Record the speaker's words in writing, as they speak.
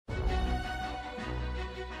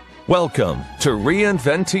Welcome to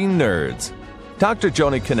Reinventing Nerds. Dr.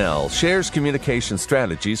 Joni Cannell shares communication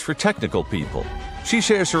strategies for technical people. She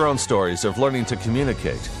shares her own stories of learning to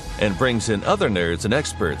communicate and brings in other nerds and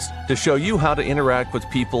experts to show you how to interact with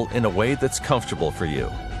people in a way that's comfortable for you.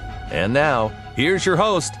 And now, here's your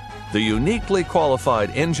host, the uniquely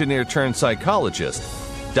qualified engineer turned psychologist,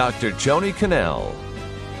 Dr. Joni Cannell.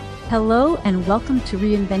 Hello and welcome to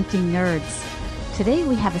Reinventing Nerds. Today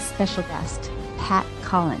we have a special guest, Pat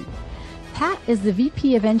Cullen. Pat is the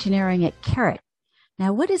VP of Engineering at Carrot.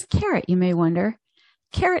 Now, what is Carrot, you may wonder?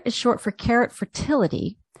 Carrot is short for Carrot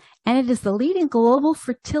Fertility, and it is the leading global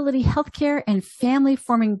fertility healthcare and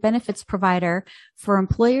family-forming benefits provider for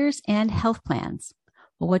employers and health plans.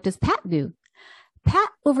 Well, what does Pat do? Pat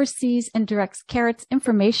oversees and directs Carrot's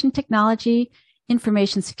information technology,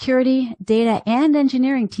 information security, data, and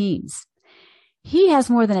engineering teams. He has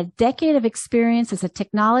more than a decade of experience as a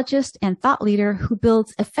technologist and thought leader who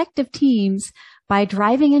builds effective teams by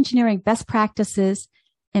driving engineering best practices,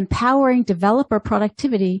 empowering developer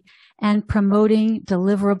productivity, and promoting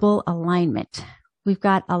deliverable alignment. We've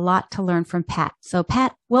got a lot to learn from Pat. So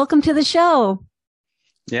Pat, welcome to the show.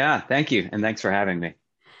 Yeah, thank you. And thanks for having me.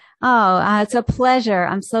 Oh, it's a pleasure.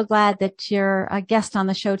 I'm so glad that you're a guest on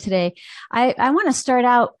the show today. I want to start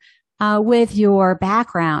out with your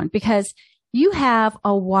background because you have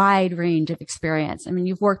a wide range of experience. I mean,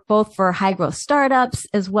 you've worked both for high growth startups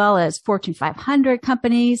as well as Fortune 500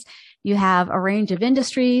 companies. You have a range of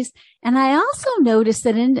industries. And I also noticed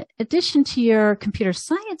that in addition to your computer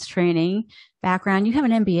science training background, you have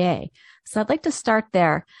an MBA. So I'd like to start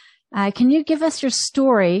there. Can you give us your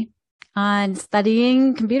story on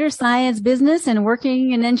studying computer science, business, and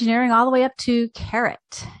working in engineering all the way up to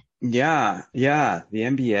Carrot? Yeah, the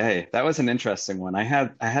MBA. That was an interesting one. I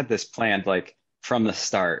had this planned like from the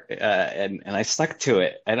start, and I stuck to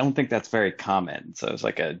it. I don't think that's very common. So I was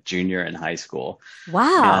like a junior in high school.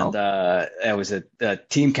 Wow. And I was a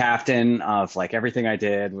team captain of like everything I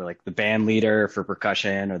did. We're like the band leader for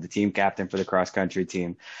percussion or the team captain for the cross country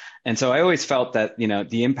team. And so I always felt that,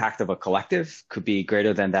 the impact of a collective could be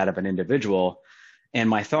greater than that of an individual. And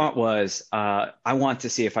my thought was, I want to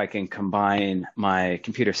see if I can combine my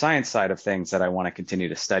computer science side of things that I want to continue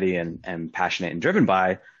to study and passionate and driven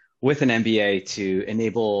by with an MBA to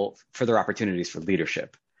enable further opportunities for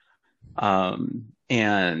leadership.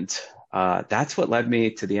 And that's what led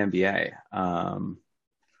me to the MBA.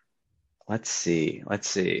 Let's see.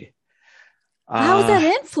 How has that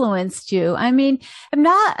influenced you? I mean,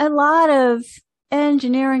 not a lot of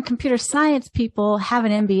engineering computer science people have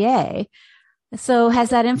an MBA. So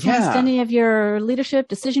has that influenced any of your leadership,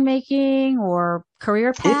 decision-making, or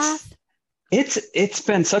career path? It's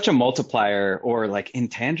been such a multiplier, or like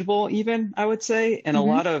intangible even, I would say, and a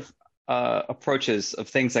lot of approaches of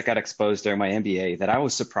things that got exposed during my MBA that I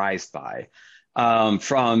was surprised by,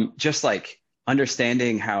 from just like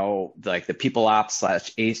understanding how like the people ops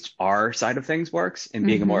 / HR side of things works and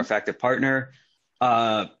being a more effective partner,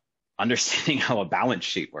 understanding how a balance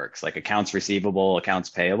sheet works, like accounts receivable, accounts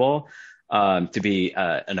payable, to be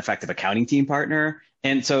an effective accounting team partner.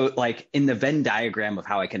 And so like in the Venn diagram of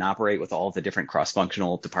how I can operate with all the different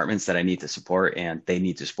cross-functional departments that I need to support and they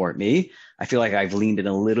need to support me, I feel like I've leaned in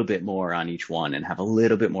a little bit more on each one and have a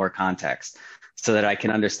little bit more context so that I can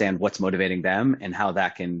understand what's motivating them and how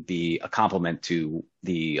that can be a complement to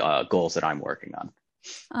the goals that I'm working on.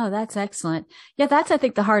 Oh, that's excellent. Yeah, that's, I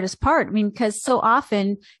think, the hardest part. I mean, because so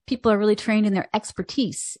often people are really trained in their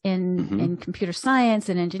expertise in computer science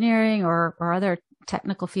and engineering or other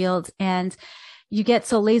technical fields. And you get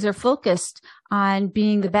so laser focused on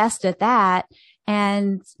being the best at that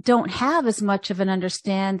and don't have as much of an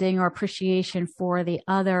understanding or appreciation for the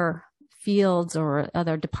other fields or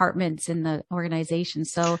other departments in the organization.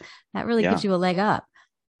 So that really gives you a leg up.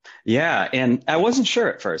 Yeah. And I wasn't sure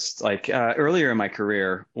at first, like earlier in my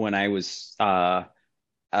career, when I was titled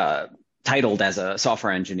as a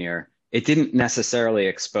software engineer, it didn't necessarily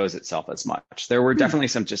expose itself as much. There were definitely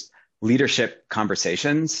some just leadership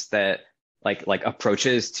conversations that like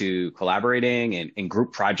approaches to collaborating and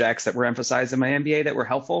group projects that were emphasized in my MBA that were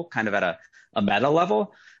helpful kind of at a meta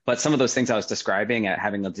level. But some of those things I was describing at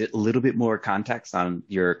having a little bit more context on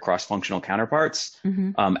your cross-functional counterparts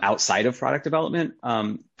outside of product development,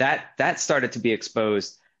 that started to be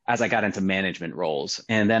exposed as I got into management roles.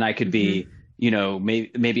 And then I could be,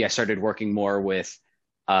 maybe I started working more with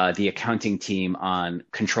the accounting team on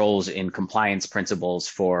controls and compliance principles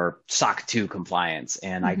for SOC 2 compliance.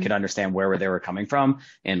 And I could understand where they were coming from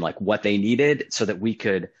and like what they needed so that we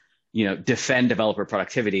could defend developer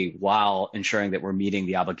productivity while ensuring that we're meeting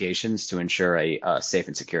the obligations to ensure a safe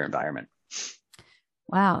and secure environment.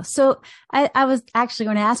 Wow. So I was actually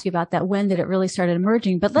going to ask you about that. When did it really started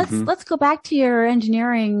emerging? But Hmm. let's go back to your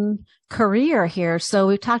engineering career here. So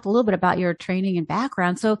we've talked a little bit about your training and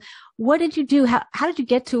background. So what did you do? How did you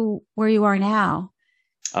get to where you are now?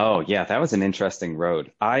 Oh yeah, that was an interesting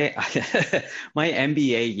road. My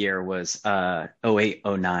MBA year was 08,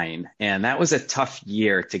 09, and that was a tough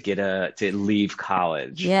year to to leave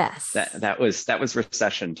college. Yes. That was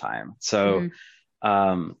recession time. So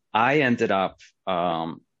Hmm. I ended up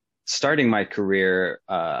starting my career.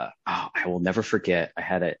 I will never forget. I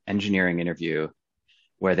had an engineering interview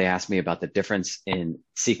where they asked me about the difference in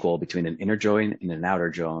SQL between an inner join and an outer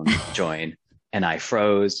join, and I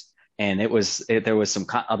froze. And there was some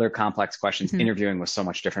other complex questions. Hmm. Interviewing was so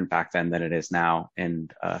much different back then than it is now,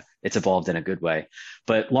 and it's evolved in a good way.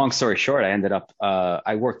 But long story short,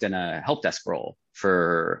 I worked in a help desk role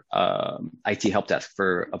for IT help desk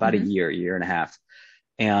for about a Hmm. year and a half.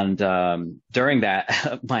 And during that,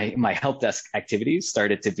 my help desk activities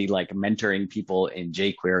started to be like mentoring people in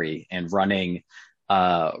jQuery and running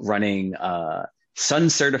Sun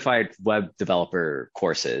certified web developer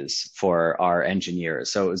courses for our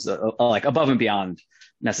engineers. So it was like above and beyond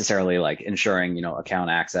necessarily like ensuring, account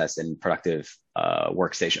access and productive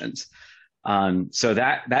workstations. So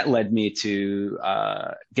that led me to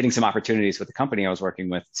getting some opportunities with the company I was working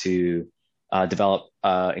with to develop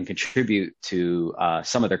and contribute to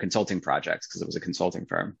some of their consulting projects because it was a consulting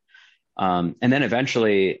firm. And then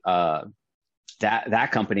eventually,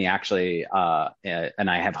 that company actually, and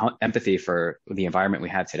I have empathy for the environment we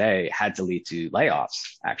have today, had to lead to layoffs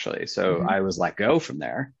actually. So Hmm. I was let go from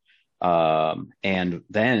there, and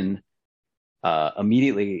then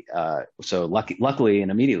immediately, luckily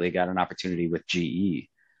and immediately got an opportunity with GE,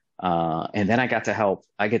 and then I get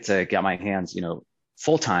to get my hands,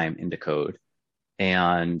 full time into code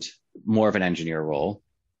and more of an engineer role.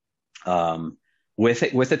 Um,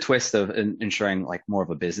 with a twist of ensuring like more of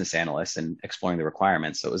a business analyst and exploring the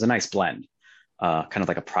requirements. So it was a nice blend, kind of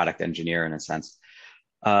like a product engineer in a sense,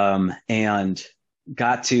 and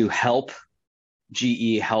got to help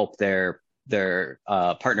GE help their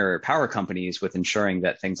partner power companies with ensuring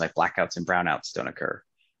that things like blackouts and brownouts don't occur,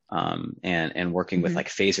 and working with Hmm. like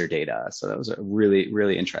phaser data. So that was a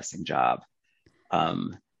really interesting job.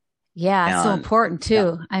 Um, Yeah, it's so and important yeah,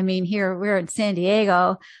 too. I mean, here we're in San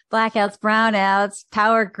Diego, blackouts, brownouts,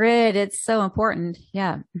 power grid. It's so important.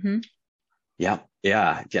 Yeah. Hmm. yeah.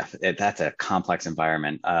 That's a complex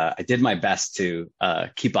environment. I did my best to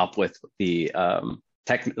keep up with the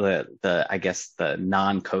I guess the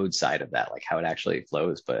non-code side of that, like how it actually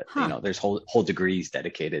flows. But Huh. there's whole degrees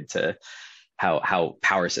dedicated to how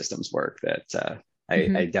power systems work. That I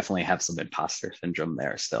Hmm. definitely have some imposter syndrome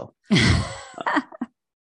there still.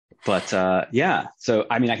 But yeah, so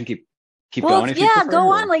I mean, I can keep Well, going if you yeah, prefer,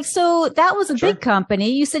 go on. or Like, so that was a big sure.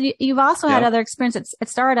 company. You said you've also had Yep. other experience at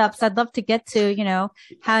startups. I'd love to get to,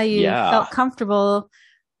 how you Yeah, felt comfortable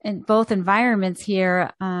in both environments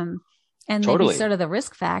here. And maybe totally. sort of the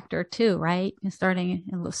risk factor too, right? And starting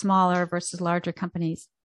in smaller versus larger companies.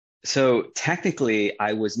 So technically,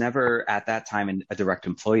 I was never at that time a direct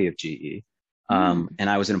employee of GE, Mm. and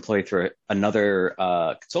I was an employee through another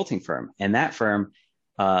consulting firm. And that firm,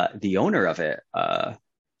 the owner of it,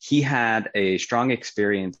 he had a strong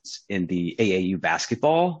experience in the AAU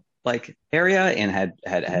basketball like area and had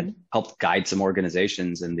Hmm. helped guide some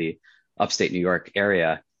organizations in the upstate New York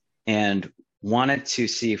area, and wanted to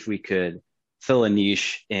see if we could fill a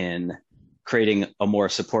niche in creating a more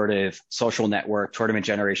supportive social network, tournament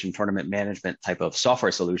generation, tournament management type of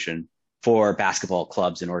software solution for basketball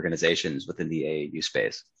clubs and organizations within the AAU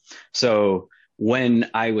space. So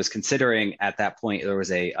when I was considering at that point, there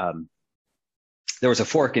was a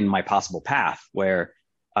fork in my possible path where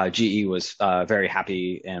GE was very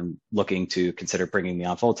happy and looking to consider bringing me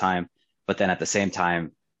on full time, but then at the same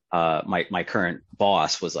time, my current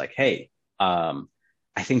boss was like, "Hey, um,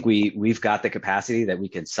 I think we've got the capacity that we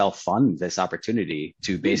can self fund this opportunity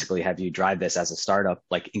to Hmm. basically have you drive this as a startup,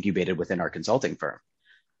 like incubated within our consulting firm."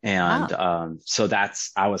 And Wow. so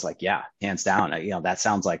I was like, yeah, hands down. That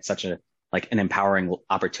sounds like such like an empowering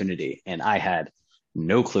opportunity. And I had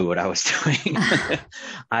no clue what I was doing.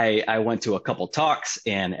 I went to a couple talks,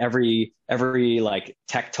 and every like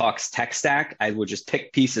tech talks tech stack, I would just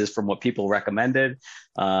pick pieces from what people recommended,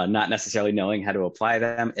 not necessarily knowing how to apply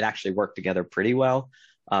them. It actually worked together pretty well.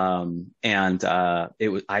 And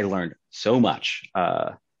I learned so much.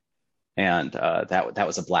 And that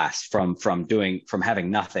was a blast from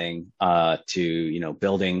having nothing to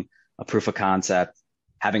building a proof of concept,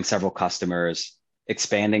 having several customers,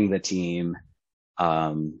 expanding the team,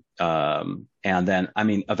 and then I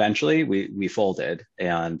mean eventually we folded,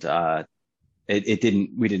 and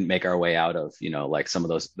we didn't make our way out of, like some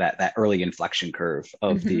of that early inflection curve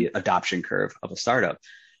of Hmm. the adoption curve of a startup.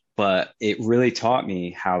 But it really taught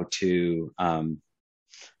me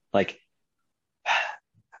like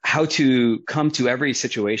how to come to every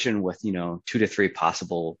situation with, 2 to 3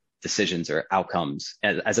 possible decisions or outcomes,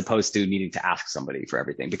 as opposed to needing to ask somebody for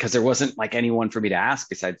everything, because there wasn't like anyone for me to ask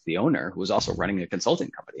besides the owner, who was also running a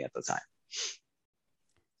consulting company at the time.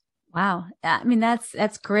 Wow. I mean,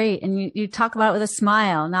 that's great. And you talk about it with a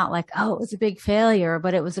smile, not like, oh, it was a big failure,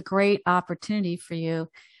 but it was a great opportunity for you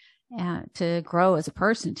to grow as a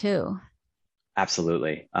person too.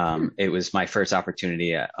 Absolutely. Hmm. It was my first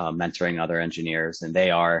opportunity at mentoring other engineers, and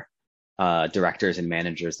they are directors and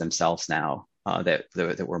managers themselves now,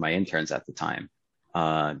 that were my interns at the time,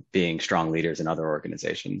 being strong leaders in other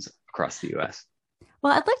organizations across the US.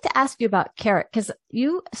 Well, I'd like to ask you about Carrot because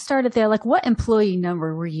you started there. Like, what employee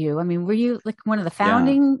number were you? I mean, were you like one of the Yeah,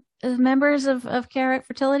 founding members of Carrot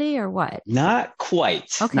Fertility or what? not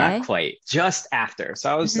quite, not Okay. quite, just after.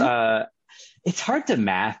 So I was, Hmm. it's hard to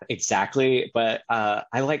math exactly, but I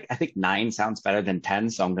think 9 sounds better than 10,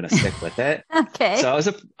 so I'm going to stick with it. Okay. So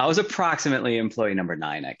I was approximately employee number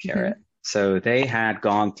 9 at Carrot. Hmm. So they had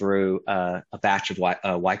gone through a batch of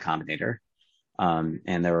Y Combinator,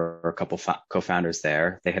 and there were a couple co-founders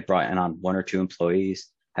there. They had brought in on 1 or 2 employees,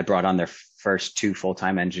 had brought on their first 2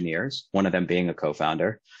 full-time engineers, one of them being a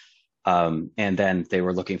co-founder. And then they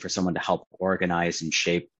were looking for someone to help organize and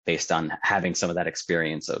shape based on having some of that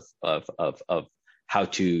experience of how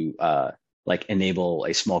to like enable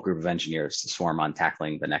a small group of engineers to swarm on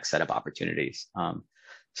tackling the next set of opportunities.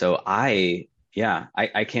 So I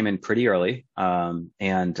came in pretty early,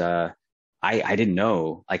 and I didn't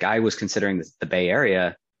know, like I was considering the Bay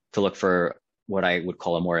Area to look for what I would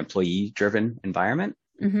call a more employee driven environment.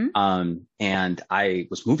 Hmm. And I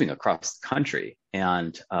was moving across the country,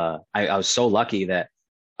 and I was so lucky that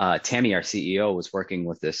Tammy, our CEO, was working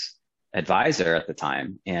with this advisor at the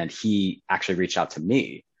time, and he actually reached out to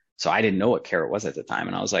me. So I didn't know what Carrot was at the time,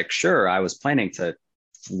 and I was like, sure. I was planning to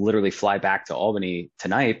literally fly back to Albany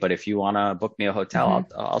tonight, but if you want to book me a hotel,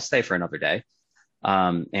 Hmm. I'll stay for another day.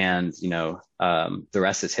 And the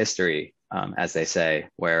rest is history, as they say,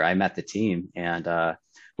 where I met the team and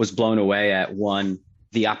was blown away at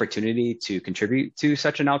the opportunity to contribute to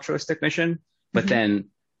such an altruistic mission. But Hmm. then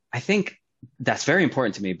I think that's very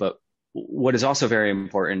important to me. But what is also very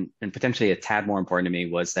important, and potentially a tad more important to me,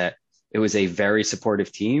 was that it was a very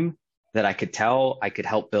supportive team that I could tell I could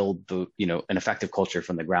help build an effective culture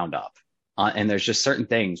from the ground up. And there's just certain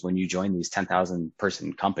things when you join these 10,000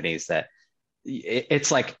 person companies that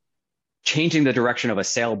it's like changing the direction of a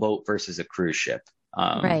sailboat versus a cruise ship.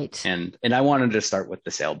 Right. And I wanted to start with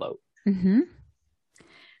the sailboat. Hmm.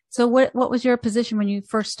 So what was your position when you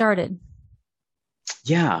first started?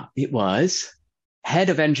 Yeah, it was head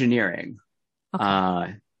of engineering,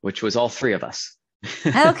 Okay. which was all 3 of us.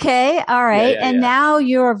 Okay. All Yeah, right. yeah, And yeah. now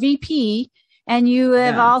you're a VP and you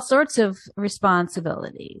have Yeah, all sorts of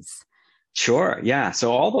responsibilities. sure. Yeah.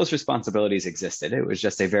 So all those responsibilities existed. It was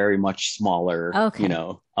just a very much smaller, Okay.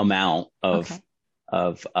 amount Okay.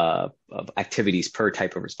 of activities per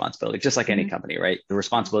type of responsibility, just like any Hmm. company, right? The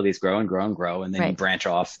responsibilities grow and grow and grow, and then you Right. branch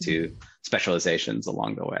off Mhm. to specializations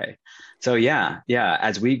along the way. So yeah.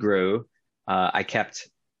 As we grew, I kept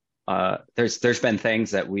there's been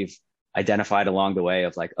things that we've identified along the way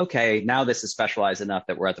of like, okay, now this is specialized enough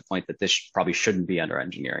that we're at the point that this probably shouldn't be under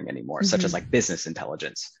engineering anymore, such as Hmm. like business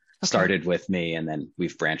intelligence Okay. started with me, and then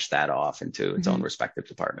we've branched that off into its own Hmm. respective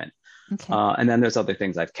department. Okay. And then there's other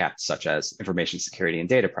things I've kept, such as information security and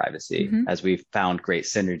data privacy, Hmm. as we've found great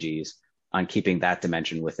synergies on keeping that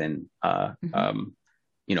dimension within Hmm.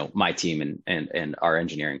 my team and our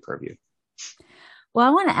engineering purview. Well, I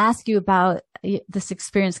want to ask you about this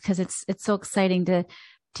experience because it's so exciting to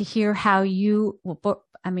hear how how you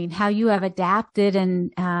have adapted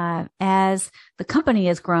and as the company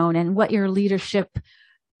has grown and what your leadership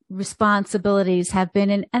responsibilities have been.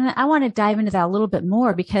 And I want to dive into that a little bit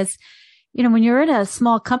more because, when you're in a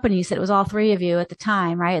small company, you said it was all 3 of you at the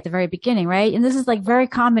time, right? At the very beginning, right? And this is like very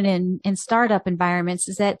common in startup environments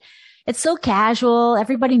is that it's so casual.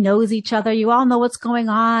 Everybody knows each other. You all know what's going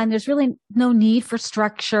on. There's really no need for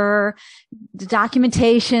structure, the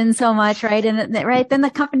documentation so much, right? And right then the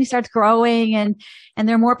company starts growing and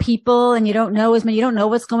there are more people and you don't know as many, you don't know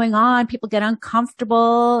what's going on. People get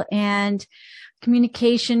uncomfortable and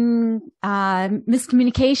miscommunication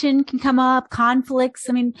can come up, conflicts.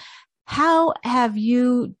 I mean, how have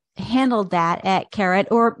you handled that at Carrot,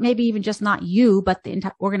 or maybe even just not you, but the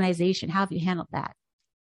entire organization? How have you handled that?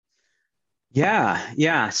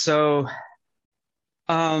 Yeah. So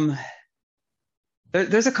um,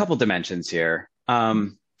 there's a couple dimensions here.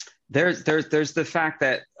 There's the fact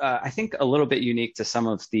that I think a little bit unique to some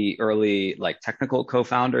of the early like technical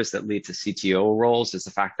co-founders that lead to CTO roles is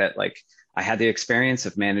the fact that like I had the experience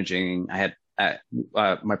of managing. I had at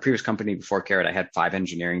my previous company before Carrot, I had 5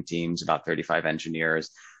 engineering teams, about 35 engineers.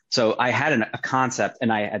 So I had a concept,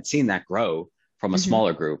 and I had seen that grow from a Mm-hmm.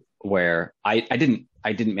 smaller group where I didn't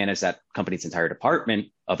manage that company's entire department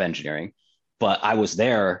of engineering, but I was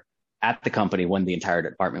there at the company when the entire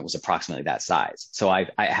department was approximately that size. So I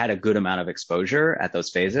had a good amount of exposure at those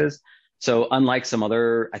phases. So unlike some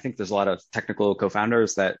other, I think there's a lot of technical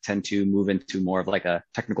co-founders that tend to move into more of like a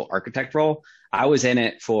technical architect role. I was in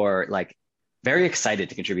it for like very excited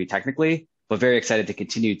to contribute technically, but very excited to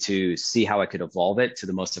continue to see how I could evolve it to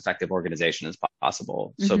the most effective organization as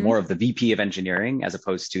possible. So Mm-hmm. more of the VP of engineering as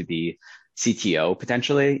opposed to the CTO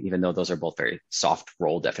potentially, even though those are both very soft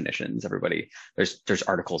role definitions. Everybody, there's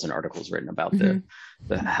articles and articles written about Mm-hmm.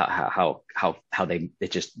 the how they,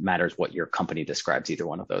 it just matters what your company describes either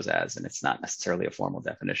one of those as, and it's not necessarily a formal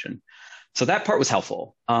definition. So that part was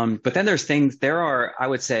helpful. But then there are, I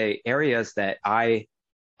would say, areas that I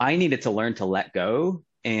needed to learn to let go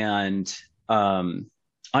and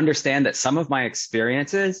understand that some of my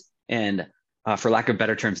experiences and, for lack of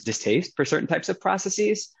better terms, distaste for certain types of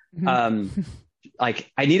processes, um, Mm-hmm.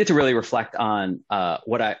 like I needed to really reflect on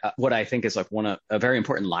what I think is like a very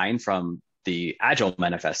important line from the Agile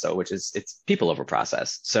Manifesto, which is it's people over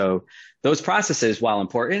process. So those processes, while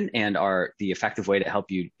important and are the effective way to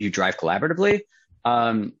help you drive collaboratively,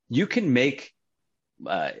 you can make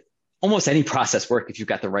uh, almost any process work if you've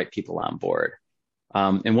got the right people on board.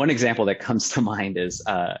 And one example that comes to mind is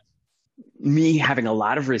me having a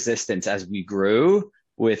lot of resistance as we grew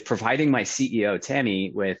with providing my CEO,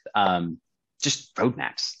 Tammy, with just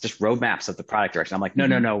roadmaps of the product direction. I'm like, no,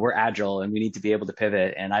 no, Mm-hmm. no, we're agile and we need to be able to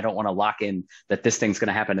pivot. And I don't want to lock in that this thing's going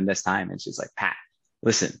to happen in this time. And she's like, Pat,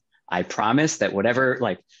 listen, I promise that whatever,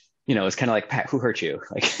 like, it's kind of like, Pat, who hurt you?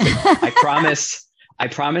 Like, I promise I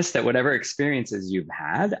promise that whatever experiences you've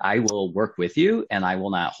had, I will work with you and I will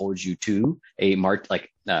not hold you to a march. Like,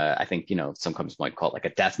 I think, some companies might call it like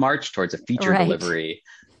a death march towards a feature Right. delivery.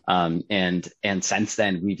 And since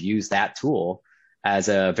then we've used that tool as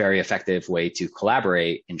a very effective way to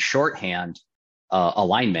collaborate in shorthand,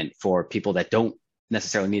 alignment for people that don't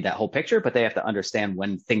necessarily need that whole picture, but they have to understand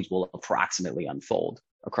when things will approximately unfold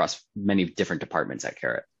across many different departments at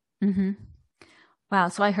Carrot. Mm-hmm. Wow.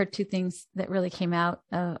 So I heard two things that really came out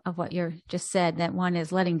of what you just said. That one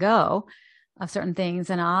is letting go of certain things,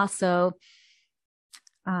 and also,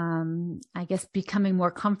 I guess, becoming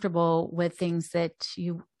more comfortable with things that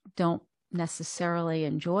you don't necessarily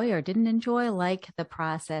enjoy or didn't enjoy, like the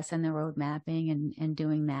process and the road mapping and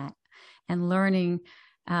doing that and learning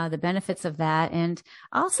the benefits of that. And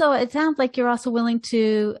also, it sounds like you're also willing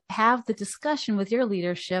to have the discussion with your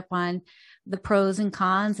leadership on the pros and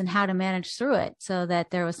cons and how to manage through it so that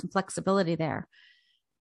there was some flexibility there.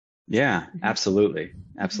 Yeah, Mm-hmm. absolutely.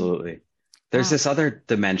 Mm-hmm. Absolutely. There's Wow. this other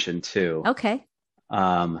dimension too, Okay.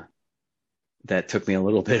 um, that took me a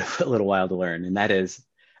little while to learn, and that is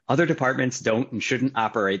other departments don't and shouldn't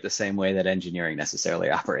operate the same way that engineering necessarily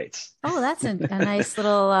operates. Oh, that's a nice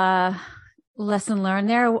little lesson learned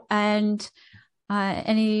there. And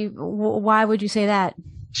why would you say that?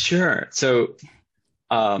 Sure. So,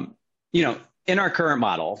 um, in our current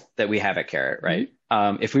model that we have at Carrot, Mm-hmm.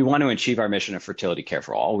 right? If we want to achieve our mission of fertility care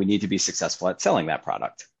for all, we need to be successful at selling that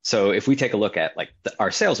product. So if we take a look at like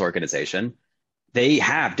our sales organization, they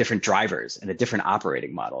have different drivers and a different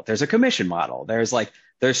operating model. There's a commission model. There's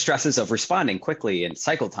stresses of responding quickly and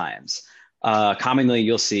cycle times. Commonly,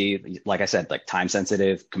 you'll see, like I said, like time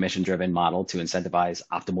sensitive, commission driven model to incentivize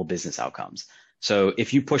optimal business outcomes. So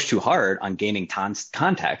if you push too hard on gaining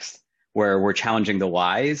context, where we're challenging the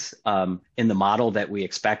whys, in the model that we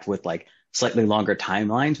expect with like slightly longer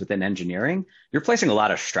timelines within engineering, you're placing a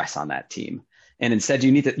lot of stress on that team. And instead,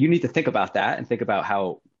 you need to think about that and think about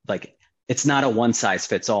how like it's not a one size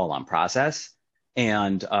fits all on process.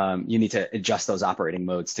 And you need to adjust those operating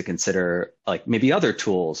modes to consider like maybe other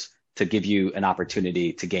tools to give you an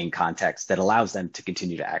opportunity to gain context that allows them to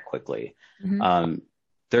continue to act quickly. Mm-hmm. Um,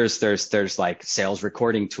 there's like sales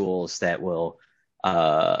recording tools that will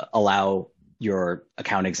allow your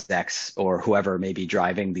account execs or whoever may be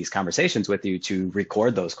driving these conversations with you to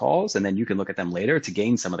record those calls, and then you can look at them later to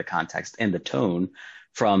gain some of the context and the tone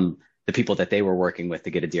from the people that they were working with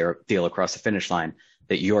to get a deal across the finish line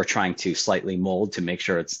that you're trying to slightly mold to make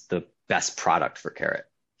sure it's the best product for Carrot.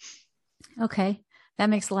 Okay. That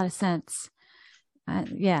makes a lot of sense.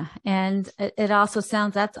 Yeah. And it also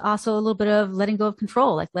sounds that's also a little bit of letting go of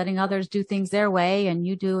control, like letting others do things their way and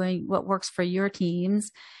you doing what works for your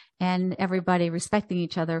teams and everybody respecting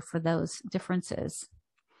each other for those differences.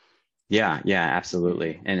 Yeah, yeah,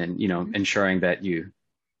 absolutely. And then, ensuring that you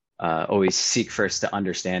always seek first to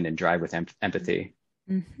understand and drive with empathy.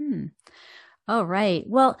 Mm-hmm. Oh, right.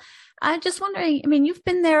 Well, I'm just wondering, I mean, you've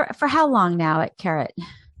been there for how long now at Carrot?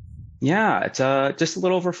 Yeah, it's just a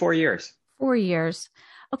little over 4 years. 4 years.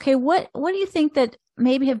 Okay, what do you think that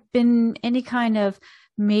maybe have been any kind of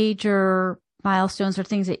major milestones or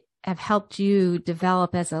things that have helped you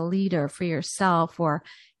develop as a leader for yourself, or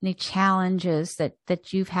any challenges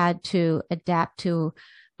that you've had to adapt to,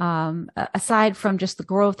 aside from just the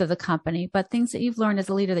growth of the company, but things that you've learned as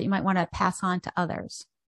a leader that you might want to pass on to others?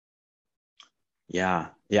 Yeah,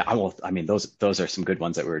 yeah. I mean, those are some good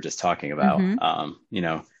ones that we were just talking about.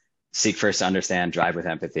 Mm-hmm. Seek first to understand, drive with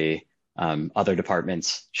empathy. Other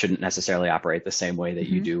departments shouldn't necessarily operate the same way that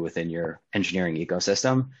you Mm-hmm. do within your engineering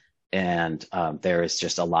ecosystem. And there is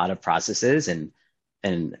just a lot of processes and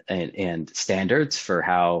standards for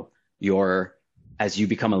how as you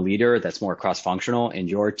become a leader that's more cross-functional and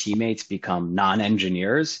your teammates become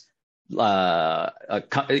non-engineers,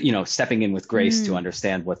 stepping in with grace to Mm.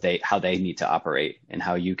 understand how they need to operate and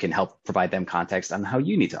how you can help provide them context on how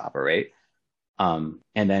you need to operate. And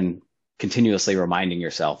then continuously reminding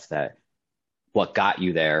yourself that what got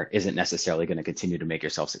you there isn't necessarily going to continue to make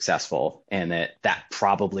yourself successful, and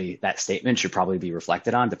that statement should probably be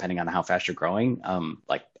reflected on depending on how fast you're growing,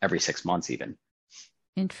 like every 6 months even.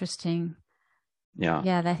 Interesting. Yeah.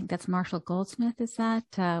 Yeah, I think that's Marshall Goldsmith. Is that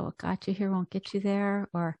what got you here won't get you there?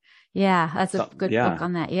 Or yeah, that's a So good book yeah,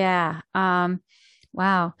 on that. Yeah.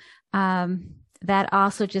 Wow. That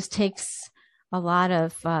also just takes a lot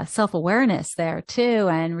of self-awareness there too,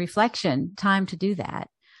 and reflection time to do that.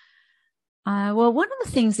 Well, one of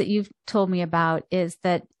the things that you've told me about is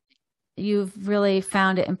that you've really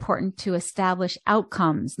found it important to establish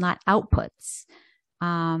outcomes, not outputs,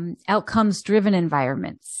 outcomes driven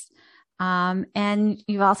environments. And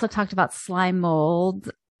you've also talked about slime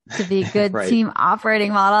mold to be a good right. team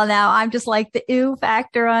operating model. Now I'm just like the ew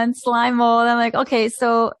factor on slime mold. I'm like, okay,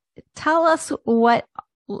 so tell us what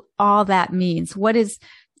all that means. What is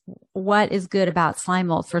good about slime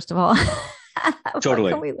mold, first of all? What can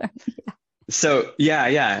Totally. we learn? So yeah,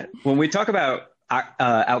 yeah. When we talk about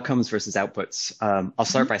outcomes versus outputs, I'll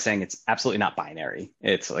start Mhm. by saying it's absolutely not binary.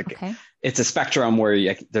 It's like Okay. it's a spectrum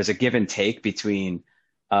where there's a give and take between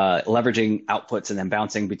leveraging outputs and then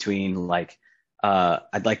bouncing between like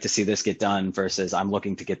I'd like to see this get done versus I'm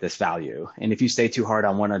looking to get this value. And if you stay too hard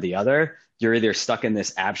on one or the other, you're either stuck in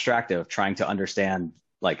this abstract of trying to understand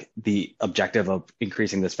like the objective of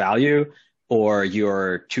increasing this value, or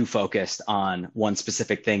you're too focused on one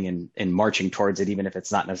specific thing and marching towards it, even if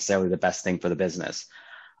it's not necessarily the best thing for the business.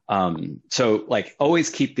 So like always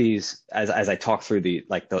keep these as I talk through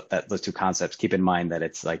those two concepts, keep in mind that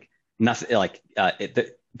it's like nothing like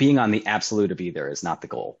being on the absolute of either is not the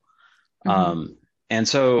goal. Mhm. And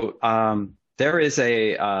so there is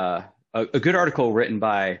a good article written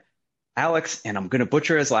by Alex, and I'm going to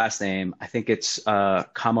butcher his last name. I think it's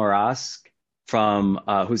Kamarask from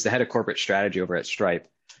who's the head of corporate strategy over at Stripe.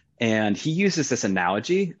 And he uses this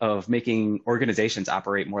analogy of making organizations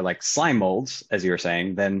operate more like slime molds, as you were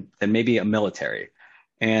saying, than maybe a military.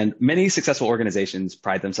 And many successful organizations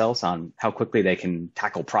pride themselves on how quickly they can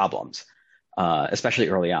tackle problems, especially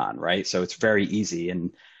early on, right? So it's very easy,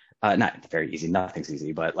 and not very easy, nothing's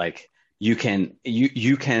easy, but like you can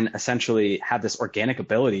essentially have this organic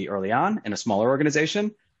ability early on in a smaller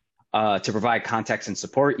organization to provide context and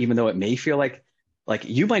support, even though it may feel like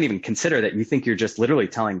you might even consider that you think you're just literally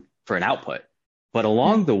telling for an output. But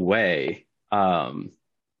along the way,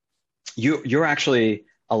 you're actually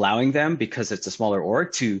allowing them, because it's a smaller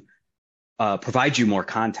org, to provide you more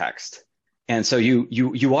context. And so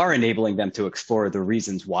you are enabling them to explore the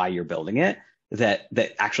reasons why you're building it that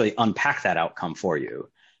actually unpack that outcome for you.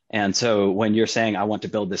 And so when you're saying, I want to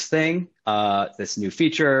build this thing, this new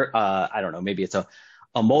feature, I don't know, maybe it's a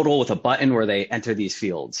modal with a button where they enter these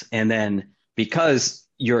fields. And then because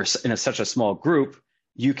you're in such a small group,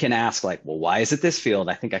 you can ask like, well, why is it this field?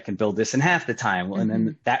 I think I can build this in half the time. And Mhm.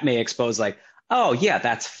 then that may expose like, oh yeah,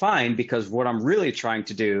 that's fine, because what I'm really trying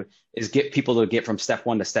to do is get people to get from step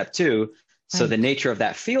one to step two. So the Right. nature of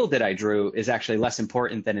that field that I drew is actually less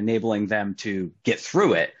important than enabling them to get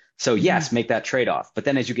through it. So Mhm. yes, make that trade-off. But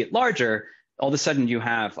then as you get larger, all of a sudden you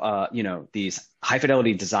have these high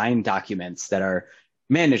fidelity design documents that are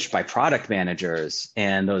managed by product managers.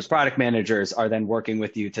 And those product managers are then working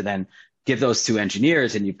with you to then give those to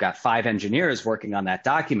engineers. And you've got 5 engineers working on that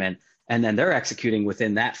document. and then they're executing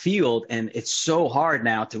within that field. And it's so hard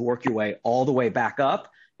now to work your way all the way back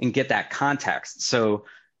up and get that context. So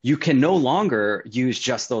you can no longer use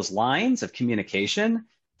just those lines of communication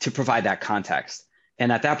to provide that context.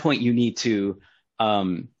 And at that point, you need to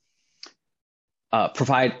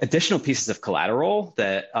provide additional pieces of collateral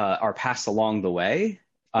that are passed along the way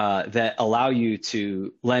that allow you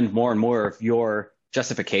to lend more and more of your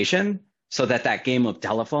justification so that that game of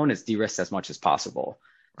telephone is de-risked as much as possible.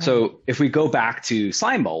 Right. So if we go back to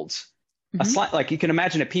slime molds, a slime, like you can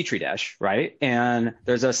imagine a petri dish, right? And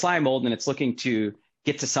there's a slime mold and it's looking to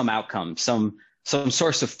get to some outcome, some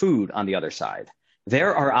source of food on the other side.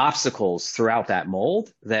 There are obstacles throughout that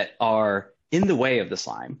mold that are in the way of the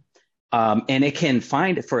slime. And it can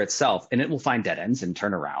find it for itself, and it will find dead ends and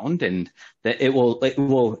turn around, and that it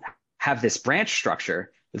will have this branch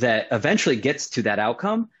structure that eventually gets to that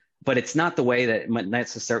outcome, but it's not the way that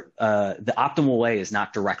necessary. The optimal way is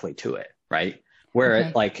not directly to it, right? Where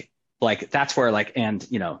it, like that's where and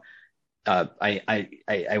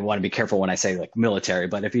I want to be careful when I say like military,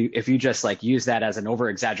 but if you just like use that as an over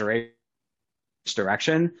exaggeration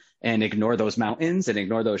direction and ignore those mountains and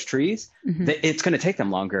ignore those trees, it's going to take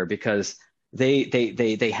them longer because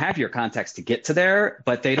they have your context to get to there,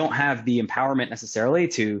 but they don't have the empowerment necessarily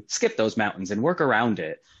to skip those mountains and work around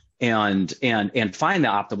it and find the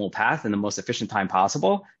optimal path in the most efficient time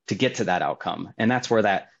possible to get to that outcome. And that's where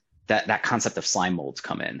that concept of slime molds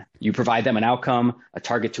come in. You provide them an outcome, a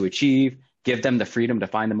target to achieve, give them the freedom to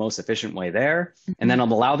find the most efficient way there, and then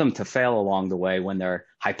allow them to fail along the way when their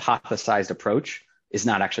hypothesized approach is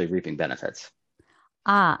not actually reaping benefits.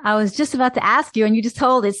 I was just about to ask you, and you just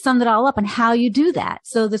summed it all up on how you do that.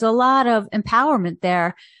 So there's a lot of empowerment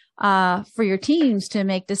there for your teams to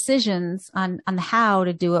make decisions on how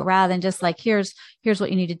to do it rather than just like, here's what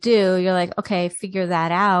you need to do. You're like, okay, figure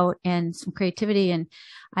that out, and some creativity. And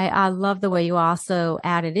I love the way you also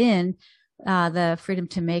added in the freedom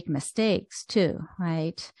to make mistakes too,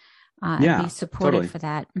 right? And be supported totally. For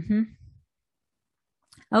that.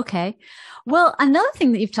 Okay. Well, another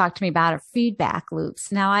thing that you've talked to me about are feedback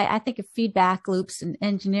loops. Now, I think of feedback loops in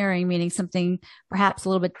engineering, meaning something perhaps a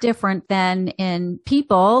little bit different than in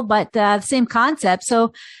people, but the same concept.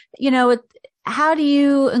 So, how do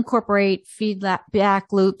you incorporate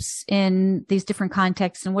feedback loops in these different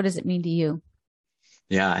contexts, and what does it mean to you?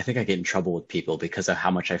 Yeah, I think I get in trouble with people because of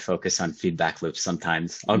how much I focus on feedback loops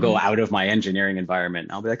sometimes. I'll go out of my engineering environment.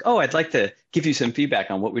 I'll be like, oh, I'd like to give you some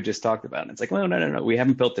feedback on what we just talked about. And it's like, well, no. We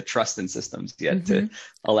haven't built the trust in systems yet to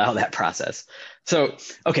allow that process. So,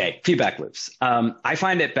 okay, feedback loops. I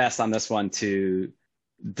find it best on this one to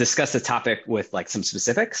discuss the topic with like some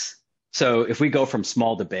specifics. So if we go from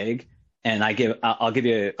small to big, and I'll give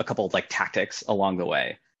you a couple of like tactics along the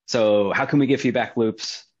way. So how can we give feedback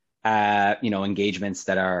loops at engagements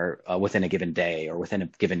that are within a given day or within a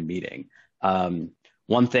given meeting?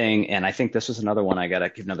 One thing, and I think this was another one I got to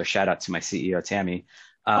give another shout out to my CEO, Tammy,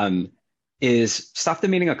 is stop the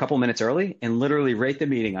meeting a couple minutes early and literally rate the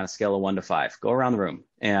meeting on a scale of 1 to 5. Go around the room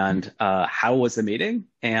and how was the meeting?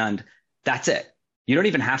 And that's it. You don't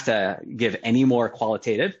even have to give any more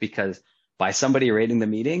qualitative, because by somebody rating the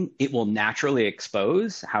meeting, it will naturally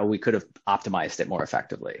expose how we could have optimized it more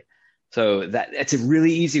effectively. So it's a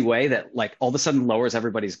really easy way that like all of a sudden lowers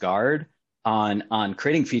everybody's guard on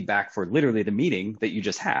creating feedback for literally the meeting that you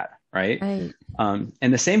just had, right? And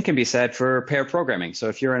the same can be said for pair programming. So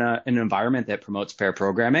if you're in an environment that promotes pair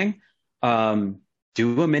programming,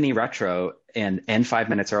 do a mini retro and end 5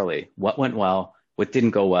 minutes early. What went well? What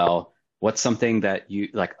didn't go well? What's something that you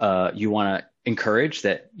like you want to encourage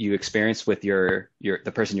that you experienced with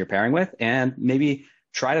the person you're pairing with, and maybe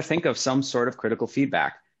try to think of some sort of critical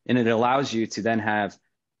feedback. And it allows you to then have,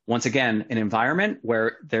 once again, an environment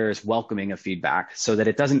where there's welcoming of feedback, so that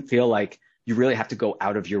it doesn't feel like you really have to go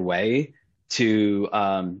out of your way to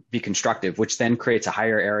be constructive, which then creates a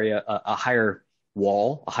higher area, a higher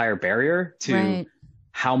wall, a higher barrier to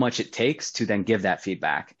how much it takes to then give that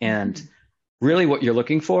feedback. And really what you're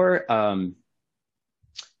looking for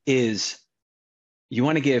is you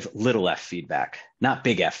want to give little f feedback, not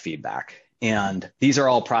big F feedback. And these are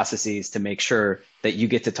all processes to make sure that you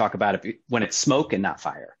get to talk about it when it's smoke and not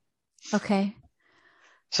fire. Okay.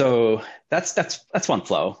 So that's one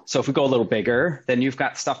flow. So if we go a little bigger, then you've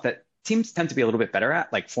got stuff that teams tend to be a little bit better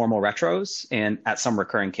at, like formal retros and at some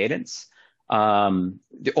recurring cadence.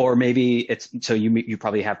 Or maybe you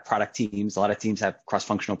probably have product teams. A lot of teams have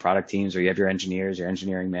cross-functional product teams, or you have your engineers, your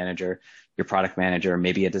engineering manager, your product manager,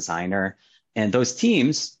 maybe a designer. And those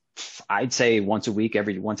teams, I'd say once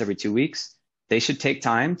every 2 weeks, they should take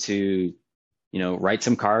time to, write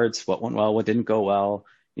some cards, what went well, what didn't go well,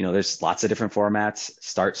 there's lots of different formats: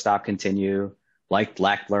 start, stop, continue, like,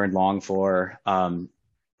 learn, long for.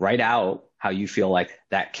 Write out how you feel like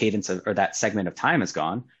that cadence or that segment of time has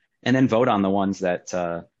gone, and then vote on the ones that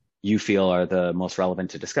you feel are the most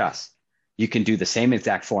relevant to discuss. You can do the same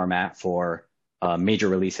exact format for major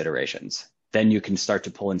release iterations. Then you can start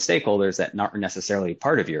to pull in stakeholders that aren't necessarily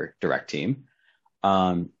part of your direct team.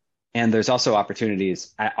 And there's also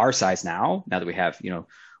opportunities at our size now that we have, a little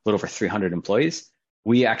over 300 employees.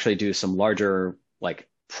 We actually do some larger, like,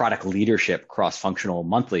 product leadership cross-functional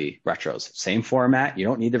monthly retros. Same format. You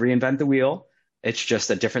don't need to reinvent the wheel. It's just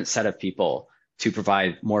a different set of people to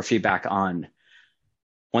provide more feedback on,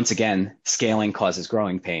 once again, scaling causes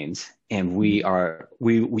growing pains. And you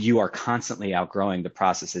are constantly outgrowing the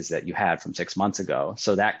processes that you had from 6 months ago.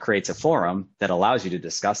 So that creates a forum that allows you to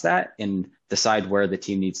discuss that and decide where the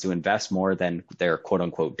team needs to invest more than their quote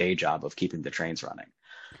unquote day job of keeping the trains running.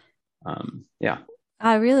 Yeah.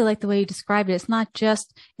 I really like the way you described it. It's not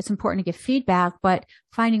just it's important to give feedback, but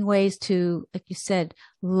finding ways to, like you said,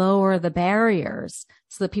 lower the barriers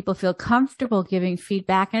so that people feel comfortable giving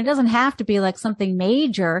feedback. And it doesn't have to be like something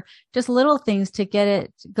major, just little things to get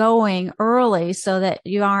it going early so that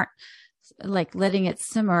you aren't like letting it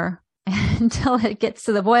simmer until it gets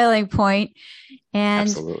to the boiling point. And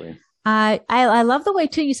absolutely. I love the way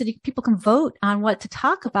too, you said people can vote on what to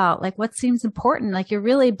talk about, like what seems important, like you're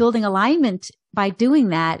really building alignment by doing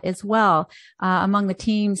that as well, among the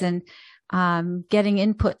teams, and, getting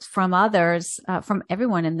input from others, from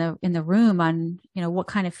everyone in the room on, what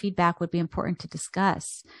kind of feedback would be important to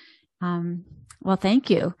discuss. Well, thank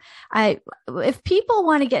you. If people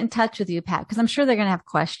want to get in touch with you, Pat, because I'm sure they're going to have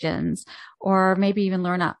questions or maybe even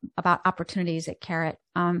learn about opportunities at Carrot,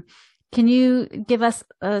 can you give us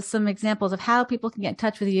some examples of how people can get in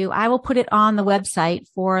touch with you? I will put it on the website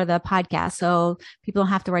for the podcast, so people don't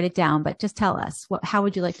have to write it down, but just tell us, how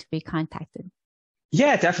would you like to be contacted?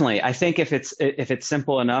 Yeah, definitely. I think if it's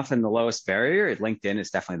simple enough and the lowest barrier, LinkedIn is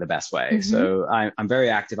definitely the best way. Mm-hmm. So I'm very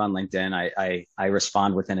active on LinkedIn. I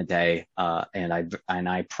respond within a day, and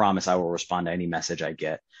I promise I will respond to any message I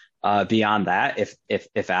get. Beyond that,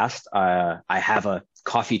 if asked, I have a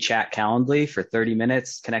coffee chat Calendly for 30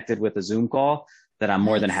 minutes connected with a Zoom call that I'm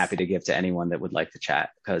more than happy to give to anyone that would like to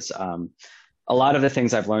chat, because a lot of the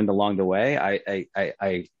things I've learned along the way,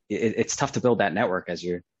 it's tough to build that network as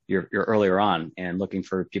you're earlier on, and looking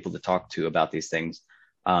for people to talk to about these things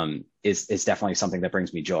is definitely something that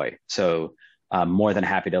brings me joy. So I'm more than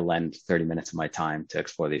happy to lend 30 minutes of my time to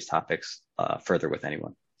explore these topics further with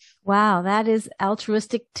anyone. Wow, that is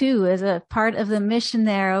altruistic too, as a part of the mission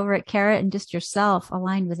there over at Carrot, and just yourself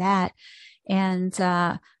aligned with that, and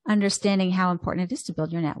understanding how important it is to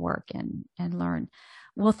build your network and learn.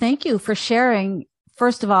 Well, thank you for sharing,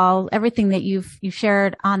 first of all, everything that you've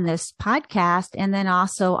shared on this podcast, and then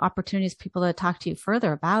also opportunities for people to talk to you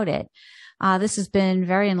further about it. This has been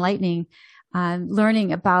very enlightening.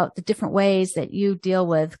 Learning about the different ways that you deal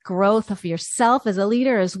with growth of yourself as a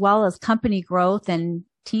leader, as well as company growth and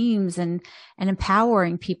teams and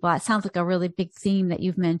empowering people. It sounds like a really big theme that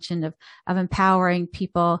you've mentioned of empowering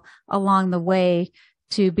people along the way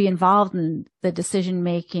to be involved in the decision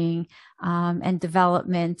making and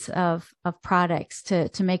development of products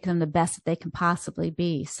to make them the best that they can possibly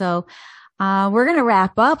be. So we're going to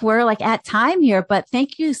wrap up. We're like at time here, but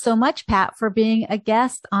thank you so much, Pat, for being a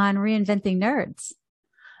guest on Reinventing Nerds.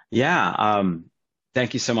 Yeah.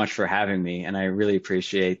 Thank you so much for having me. And I really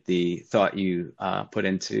appreciate the thought you put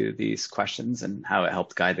into these questions and how it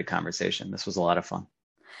helped guide the conversation. This was a lot of fun.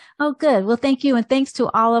 Oh, good. Well, thank you. And thanks to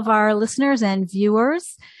all of our listeners and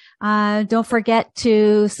viewers. Don't forget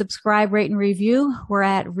to subscribe, rate, and review. We're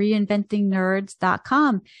at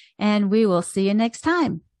reinventingnerds.com, and we will see you next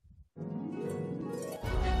time.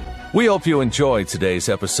 We hope you enjoyed today's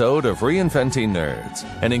episode of Reinventing Nerds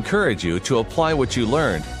and encourage you to apply what you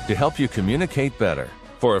learned to help you communicate better.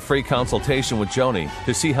 For a free consultation with Joni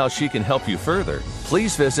to see how she can help you further,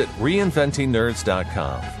 please visit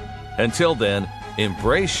reinventingnerds.com. Until then,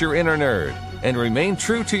 embrace your inner nerd and remain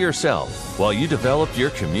true to yourself while you develop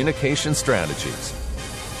your communication strategies.